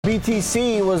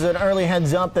BTC was an early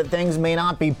heads up that things may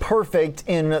not be perfect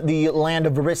in the land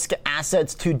of risk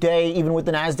assets today, even with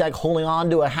the NASDAQ holding on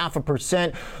to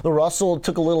 0.5%. The Russell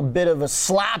took a little bit of a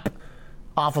slap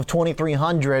off of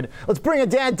 2,300. Let's bring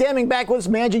Dan Deming back with us,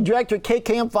 Managing Director at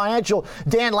KKM Financial.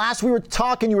 Dan, last we were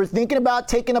talking, you were thinking about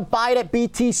taking a bite at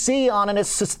BTC on a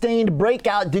sustained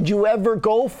breakout. Did you ever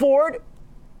go for it?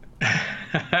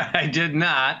 I did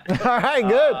not. All right,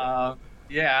 good.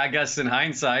 Yeah, I guess in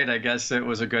hindsight, I guess it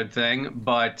was a good thing,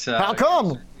 but how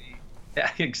come? Yeah,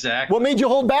 exactly. What made you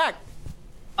hold back?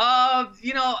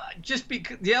 Just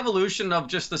the evolution of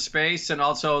just the space and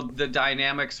also the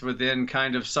dynamics within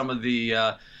kind of some of the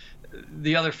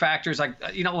other factors. Like,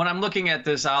 when I'm looking at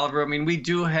this, Oliver, I mean, we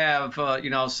do have,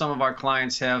 some of our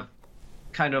clients have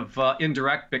kind of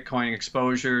indirect Bitcoin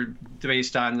exposure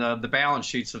based on the balance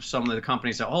sheets of some of the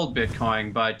companies that hold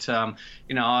Bitcoin. But,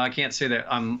 I can't say that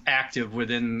I'm active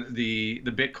within the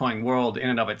Bitcoin world in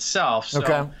and of itself. So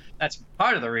okay. That's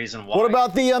part of the reason why. What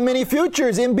about the mini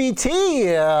futures,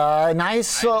 MBT?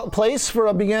 Nice place for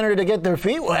a beginner to get their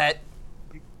feet wet.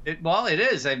 It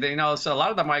is. So a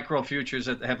lot of the micro futures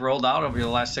that have rolled out over the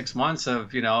last 6 months have,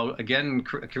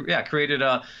 created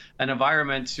an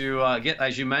environment to get,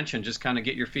 as you mentioned, just kind of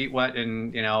get your feet wet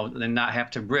and, then not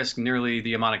have to risk nearly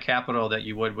the amount of capital that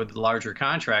you would with larger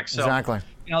contracts. So, exactly.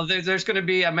 There's going to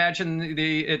be, imagine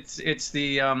it's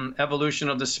the evolution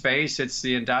of the space. It's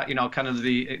the, kind of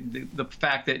the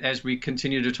fact that as we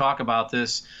continue to talk about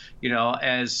this,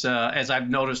 as I've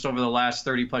noticed over the last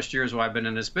 30 plus years while I've been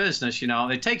in this business,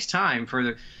 it takes time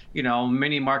for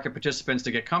many market participants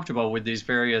to get comfortable with these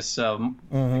various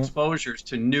exposures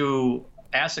to new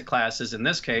asset classes in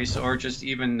this case, or just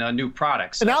even new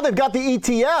products. And now they've got the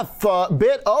ETF,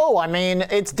 BIT-O. I mean,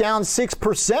 it's down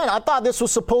 6%. I thought this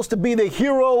was supposed to be the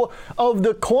hero of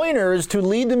the coiners to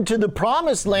lead them to the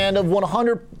promised land of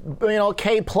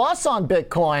 100K plus on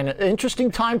Bitcoin.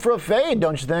 Interesting time for a fade,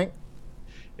 don't you think?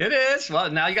 It is. Well,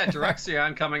 now you got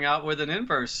Direxion coming out with an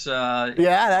inverse. Yeah,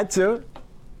 that too.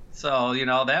 So,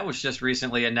 that was just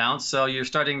recently announced. So you're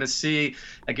starting to see,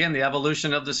 again, the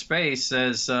evolution of the space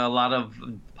as a lot of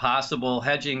possible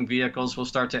hedging vehicles will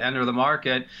start to enter the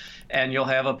market, and you'll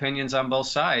have opinions on both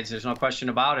sides. There's no question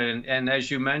about it. And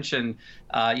as you mentioned,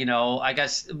 I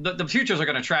guess the futures are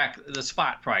going to track the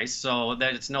spot price, so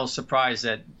that it's no surprise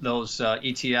that those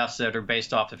ETFs that are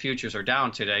based off the futures are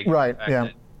down today. Right, yeah.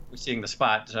 We're seeing the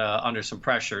spot under some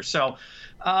pressure. So,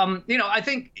 I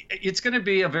think it's going to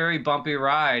be a very bumpy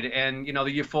ride. And, the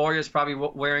euphoria is probably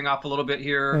wearing off a little bit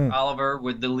here, Oliver,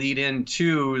 with the lead in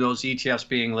to those ETFs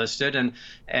being listed.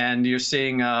 And you're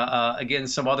seeing, again,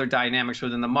 some other dynamics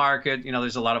within the market.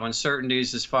 There's a lot of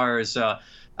uncertainties as far as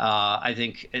I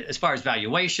think as far as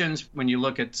valuations, when you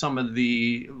look at some of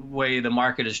the way the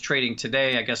market is trading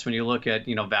today, I guess when you look at,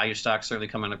 value stocks certainly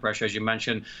come under pressure, as you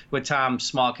mentioned, with Tom,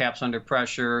 small caps under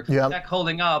pressure, tech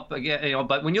holding up again,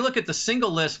 but when you look at the single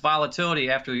list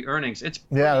volatility after the earnings, it's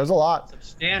there's a lot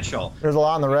substantial. There's a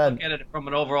lot in the red. Look at it from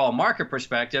an overall market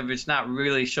perspective, it's not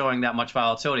really showing that much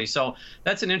volatility. So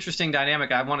that's an interesting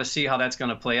dynamic. I want to see how that's going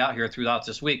to play out here throughout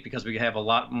this week because we have a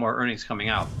lot more earnings coming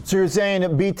out. So you're saying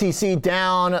BTC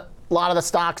down, a lot of the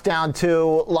stocks down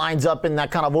too, lines up in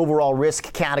that kind of overall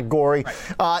risk category.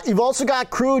 Right. You've also got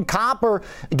crude, copper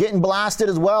getting blasted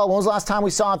as well. When was the last time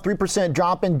we saw a 3%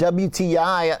 drop in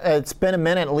WTI? It's been a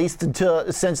minute, at least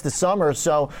since the summer.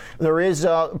 So there is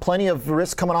plenty of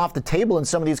risk coming off the table in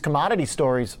some of these commodity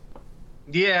stories.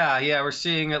 Yeah, we're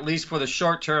seeing, at least for the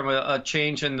short term, a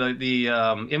change in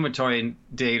the inventory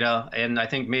data, and I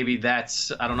think maybe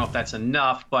I don't know if that's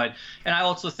enough, and I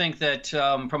also think that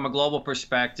from a global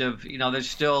perspective, there's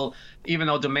still, even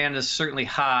though demand is certainly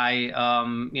high,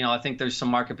 I think there's some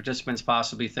market participants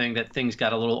possibly think that things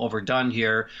got a little overdone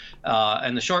here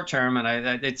in the short term,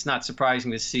 and it's not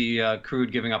surprising to see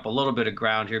crude giving up a little bit of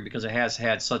ground here because it has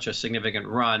had such a significant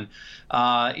run.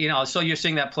 So you're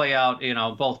seeing that play out,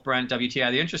 both Brent, WTI.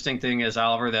 The interesting thing is,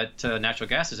 Oliver, that natural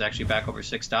gas is actually back over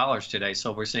 $6 today,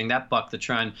 so we're seeing that buck the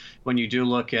trend when you do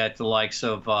look at the likes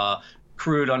of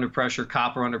crude under pressure,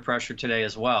 copper under pressure today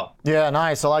as well. Yeah,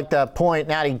 nice. I like that point.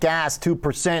 Natty gas,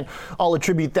 2%. I'll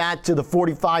attribute that to the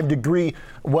 45-degree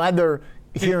weather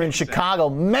here in Chicago.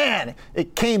 Man,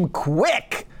 it came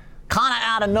quick, kind of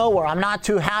out of nowhere. I'm not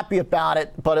too happy about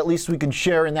it, but at least we can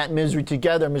share in that misery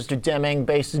together. Mr. Deming,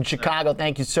 based in Chicago.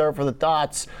 Thank you, sir, for the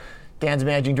thoughts. Dan's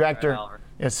Managing Director. Right,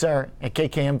 yes, sir. At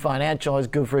KKM Financial, always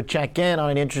good for a check-in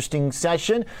on an interesting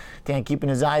session. Dan keeping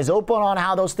his eyes open on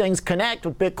how those things connect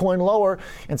with Bitcoin lower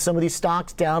and some of these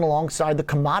stocks down alongside the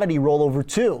commodity rollover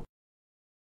too.